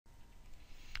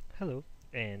Hello,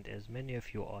 and as many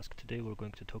of you asked, today we're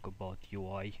going to talk about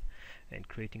UI and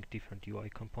creating different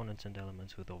UI components and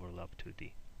elements with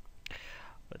Overlap2D.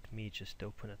 Let me just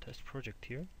open a test project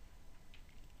here.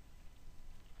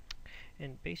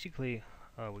 And basically,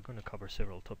 we're going to cover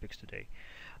several topics today.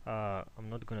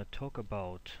 I'm not going to talk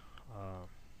about,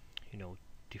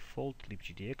 default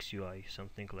libgdx UI,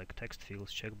 something like text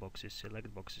fields, checkboxes,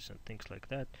 select boxes, and things like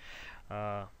that.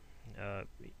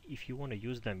 If you want to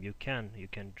use them, you can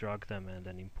drag them and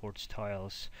then import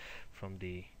styles from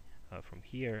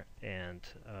here, and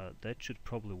that should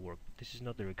probably work. This is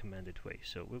not the recommended way,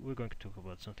 so we're going to talk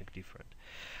about something different.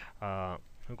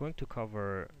 We're going to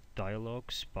cover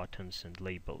dialogues, buttons, and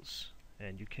labels,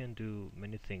 and you can do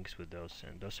many things with those,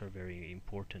 and those are very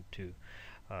important to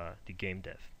the game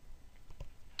dev.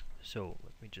 So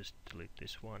let me just delete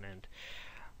this one,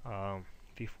 and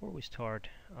before we start,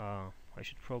 I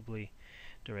should probably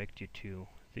direct you to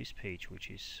this page, which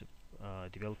is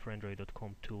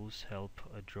developerandroid.com tools help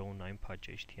draw 9-patch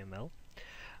HTML.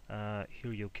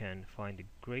 Here you can find a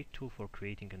great tool for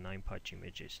creating a 9-patch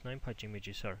images. 9-patch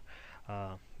images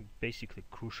are basically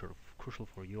crucial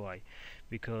for UI,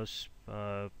 because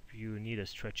you need a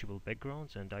stretchable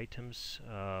backgrounds and items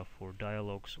for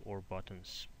dialogues or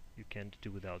buttons. You can't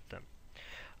do without them.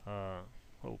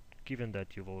 Well, given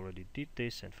that you've already did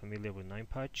this and familiar with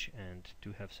 9-patch and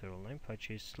do have several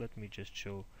 9-patches, let me just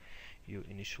show you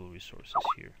initial resources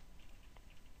here.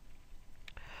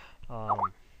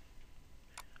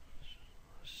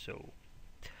 So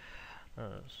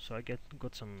I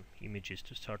got some images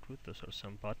to start with. Those are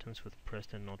some buttons with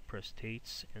pressed and not pressed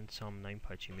states, and some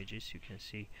 9-patch images. You can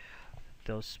see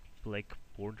those black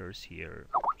borders here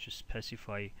just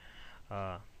specify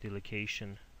the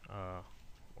location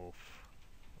of,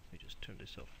 let me just turn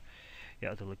this off.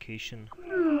 Yeah, the location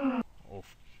of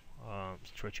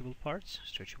stretchable parts,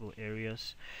 stretchable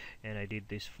areas, and I did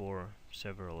this for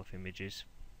several of images,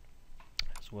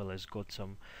 as well as got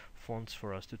some fonts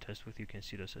for us to test with. You can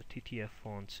see those are TTF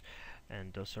fonts,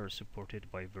 and those are supported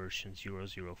by version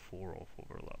 004 of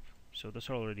Overlap. So those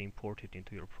are already imported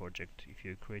into your project. If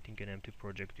you're creating an empty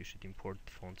project, you should import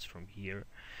fonts from here,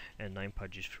 and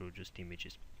 9-patches through just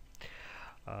images.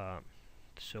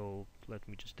 So let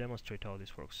me just demonstrate how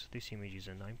this works. This image is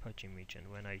a 9-patch image,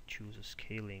 and when I choose a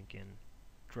scaling and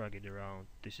drag it around,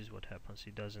 this is what happens.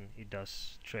 It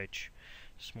does stretch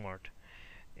smart,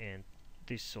 and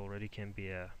this already can be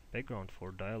a background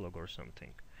for dialogue or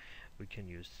something. We can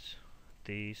use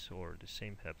this, or the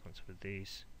same happens with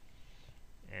this,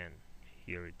 and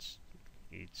here it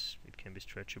can be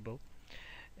stretchable.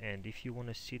 And if you want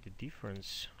to see the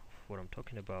difference of what I'm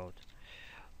talking about,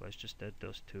 let's just add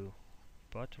those two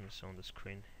buttons on the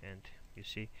screen, and you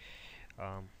see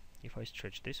if I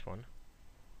stretch this one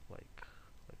like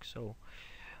so,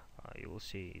 you will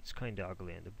see it's kinda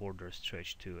ugly and the border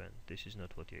stretched too, and this is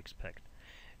not what you expect.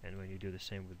 And when you do the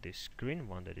same with this green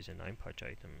one that is a 9-patch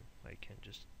item, I can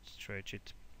just stretch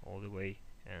it all the way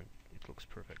and it looks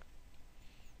perfect.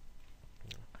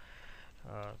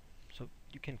 So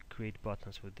you can create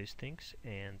buttons with these things,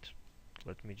 and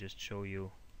let me just show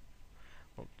you.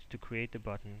 Well, to create a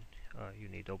button, you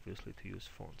need obviously to use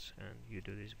fonts, and you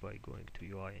do this by going to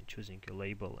UI and choosing a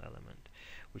label element,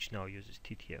 which now uses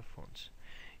TTF fonts.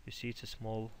 You see it's a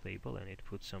small label, and it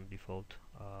puts some default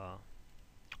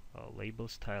label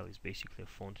style is basically a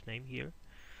font name here,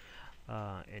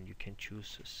 and you can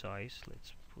choose a size.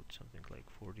 Let's put something like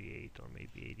 48 or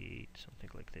maybe 88, something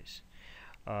like this.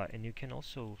 And you can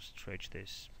also stretch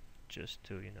this just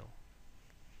to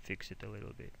fix it a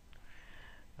little bit.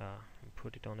 And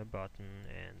put it on a button,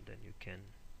 and then you can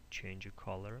change a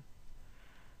color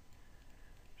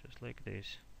just like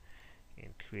this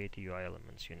and create a UI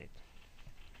elements unit.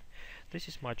 This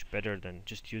is much better than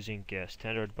just using a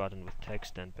standard button with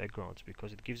text and backgrounds,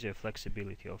 because it gives you a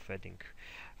flexibility of adding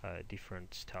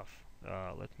different stuff.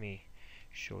 Let me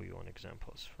show you on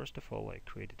examples. First of all, I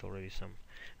created already some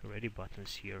ready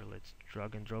buttons here. Let's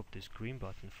drag and drop this green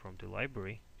button from the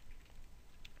library.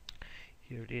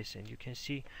 Here it is, and you can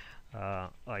see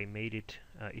I made it,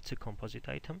 it's a composite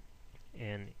item,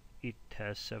 and it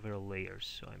has several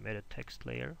layers. So I made a text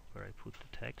layer where I put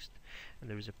the text, and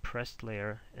there is a pressed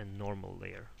layer and normal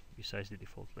layer besides the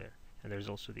default layer, and there's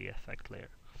also the effect layer.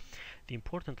 The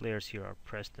important layers here are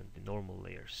pressed and the normal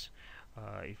layers.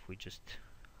 If we just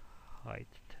hide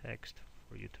text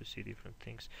for you to see different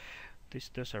things,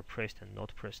 those are pressed and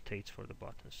not pressed states for the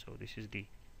buttons. So this is the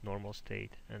normal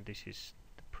state, and this is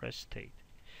the pressed state,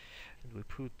 and we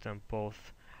put them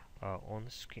both on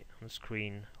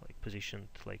screen, like positioned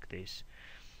like this.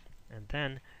 And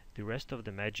then the rest of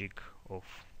the magic of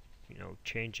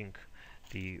changing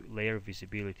the layer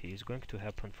visibility is going to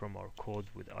happen from our code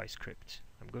with iScripts.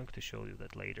 I'm going to show you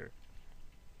that later.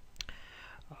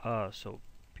 So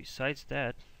besides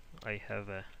that, I have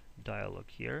a dialog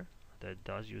here that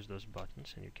does use those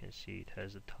buttons, and you can see it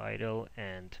has a title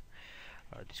and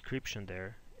a description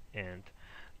there, and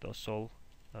those all,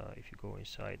 if you go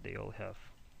inside, they all have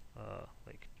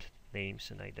like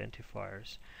names and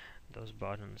identifiers. Those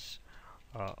buttons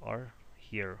are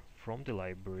here from the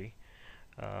library,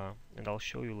 and I'll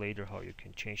show you later how you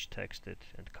can change text it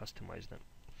and customize them.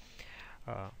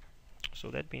 So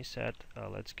that being said,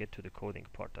 let's get to the coding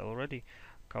part. I already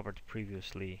covered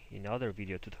previously in other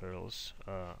video tutorials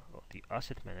the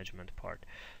asset management part,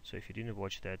 so if you didn't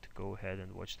watch that, go ahead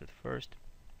and watch that first.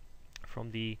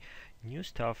 From the new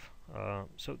stuff,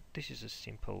 so this is a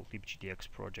simple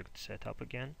libgdx project setup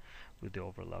again with the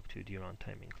Overlap2D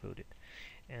runtime included,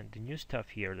 and the new stuff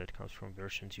here that comes from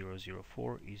version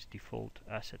 004 is default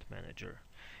asset manager.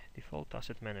 Default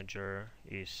asset manager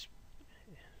is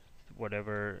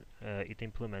whatever it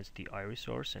implements the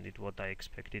iResource, and it's what I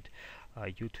expected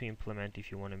you to implement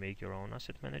if you want to make your own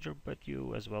asset manager, but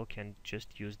you as well can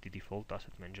just use the default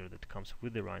asset manager that comes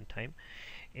with the runtime,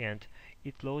 and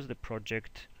it loads the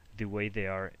project the way they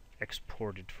are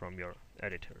exported from your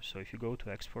editor. So if you go to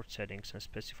export settings and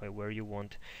specify where you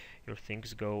want your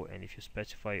things go, and if you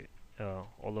specify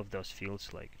all of those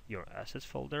fields like your assets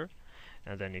folder,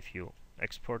 and then if you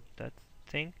export that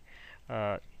thing,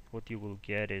 what you will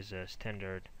get is a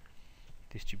standard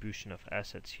distribution of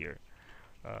assets here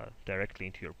directly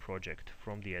into your project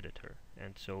from the editor.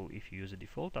 And so if you use a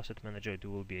default asset manager, it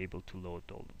will be able to load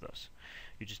all of those.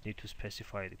 You just need to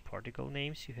specify the particle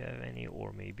names you have any,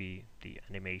 or maybe the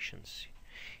animations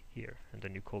here, and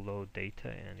then you call load data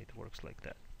and it works like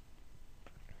that.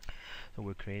 So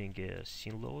we're creating a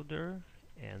scene loader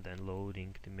and then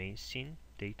loading the main scene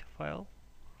data file,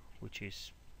 which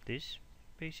is this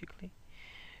basically,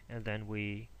 and then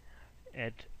we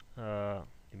add the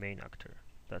main actor.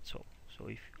 That's all. So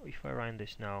if I run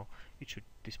this now, it should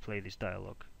display this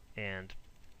dialog, and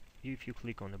if you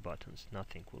click on the buttons,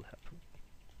 nothing will happen.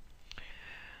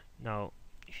 Now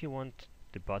if you want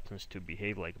the buttons to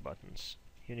behave like buttons,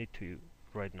 you need to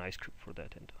write an iScript for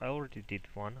that, and I already did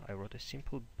one. I wrote a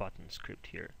simple button script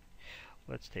here.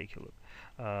 Let's take a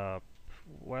look.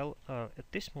 Well,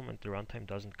 at this moment the runtime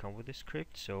doesn't come with the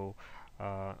script, so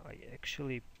I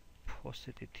actually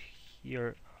posted it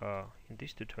here. In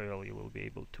this tutorial you will be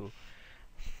able to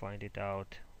find it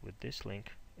out with this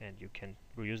link, and you can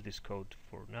reuse this code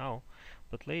for now,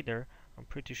 but later I'm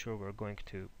pretty sure we're going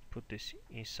to put this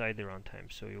inside the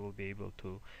runtime, so you will be able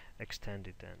to extend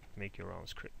it and make your own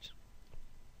scripts.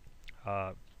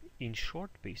 In short,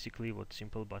 basically what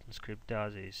simple button script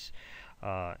does is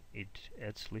it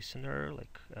adds listener,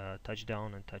 like touch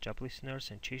down and touch up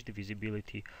listeners, and change the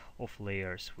visibility of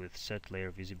layers with set layer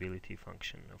visibility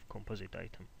function of composite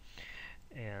item.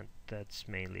 And that's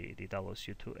mainly it. It allows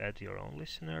you to add your own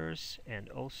listeners, and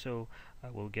also I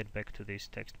will get back to this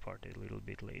text part a little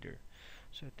bit later.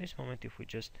 So at this moment, if we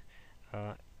just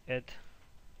add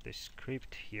the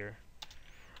script here,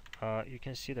 you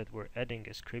can see that we're adding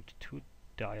a script to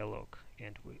dialog,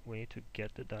 and we need to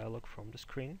get the dialog from the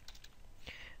screen.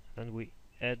 Then we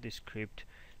add the script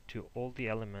to all the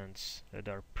elements that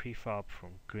are prefab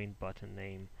from green button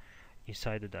name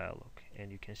inside the dialog,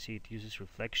 and you can see it uses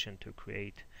reflection to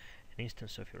create an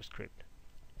instance of your script.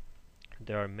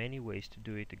 There are many ways to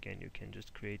do it. Again, you can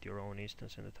just create your own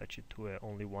instance and attach it to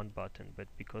only one button, but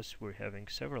because we're having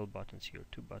several buttons here,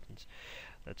 2 buttons,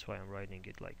 that's why I'm writing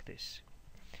it like this.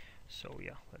 So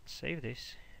yeah, let's save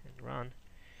this and run,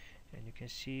 and you can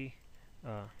see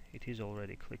it is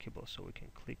already clickable, so we can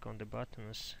click on the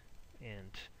buttons and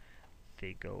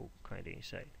they go kind of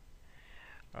inside,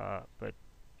 but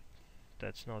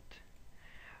that's not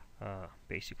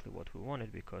basically what we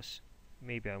wanted, because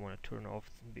maybe I want to turn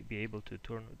off, be able to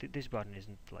turn this button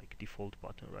isn't like default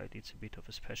button, right? It's a bit of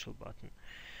a special button,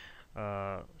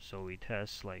 so it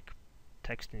has like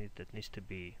text in it that needs to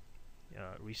be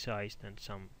resized and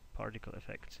some particle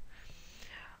effects.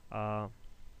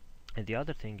 And the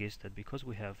other thing is that because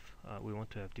we want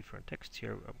to have different texts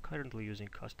here, I'm currently using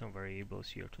custom variables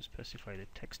here to specify the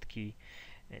text key,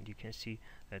 and you can see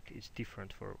that it's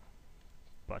different for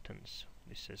buttons.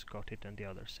 This says got it and the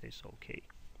other says OK.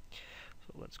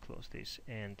 So let's close this,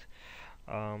 and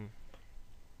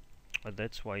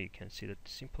that's why you can see that the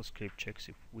simple script checks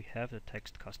if we have the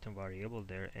text custom variable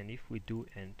there, and if we do,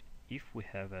 and if we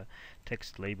have a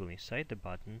text label inside the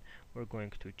button, we're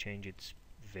going to change its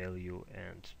value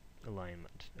and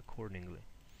alignment accordingly.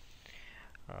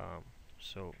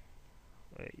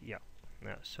 Yeah,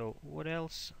 So what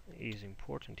else is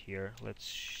important here? Let's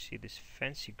see this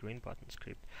fancy green button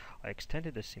script. I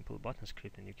extended a simple button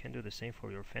script, and you can do the same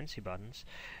for your fancy buttons,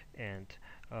 and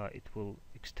it will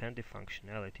extend the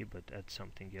functionality but add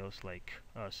something else, like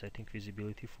setting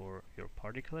visibility for your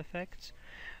particle effects,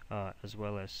 as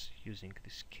well as using the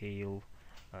scale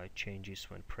changes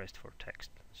when pressed for text.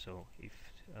 So if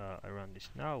I run this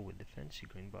now with the fancy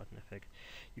green button effect,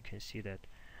 you can see that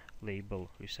label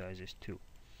resizes too,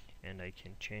 and I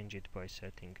can change it by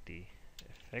setting the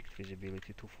effect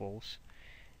visibility to false,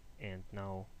 and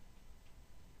now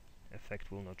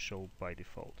effect will not show by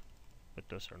default, but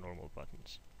those are normal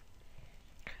buttons.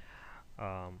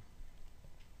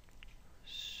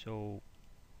 So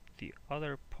the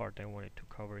other part I wanted to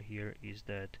cover here is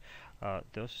that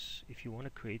if you want to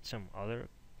create some other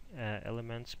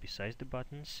elements besides the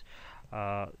buttons,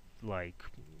 like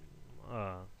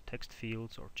text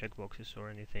fields or checkboxes or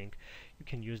anything, you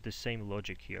can use the same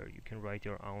logic here. You can write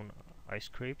your own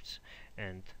iScripts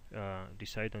and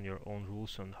decide on your own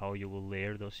rules on how you will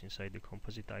layer those inside the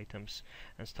composite items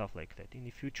and stuff like that. In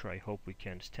the future, I hope we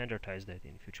can standardize that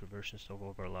in future versions of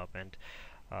Overlap. And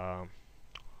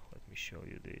let me show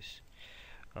you this.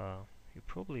 You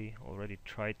probably already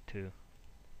tried to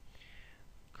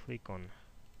click on,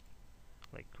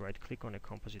 like, right click on a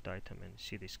composite item and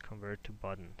see this convert to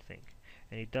button thing,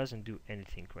 and it doesn't do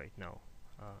anything right now,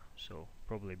 so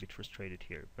probably a bit frustrated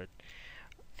here. But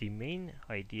the main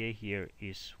idea here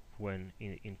is when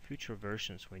in future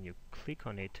versions, when you click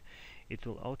on it, it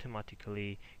will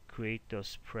automatically create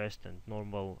those pressed and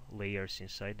normal layers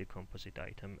inside the composite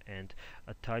item and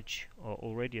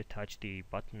already attach the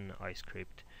button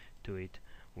iScript to it,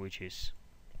 which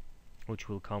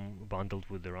will come bundled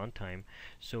with the runtime,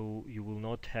 so you will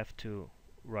not have to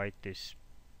write these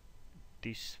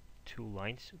two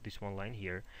lines, this one line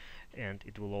here, and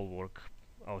it will all work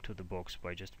out of the box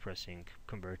by just pressing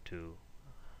convert to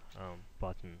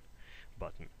button.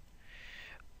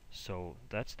 So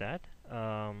that's that.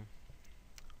 I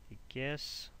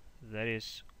guess that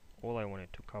is all I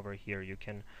wanted to cover here. You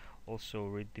can also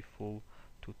read the full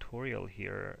tutorial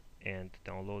here and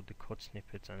download the code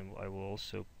snippets, and I will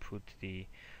also put the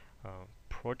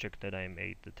project that I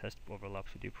made, the test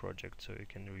Overlap2D project, so you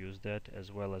can use that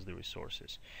as well as the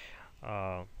resources.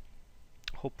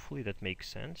 Hopefully that makes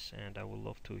sense, and I would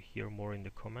love to hear more in the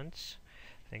comments.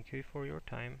 Thank you for your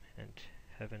time and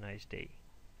have a nice day.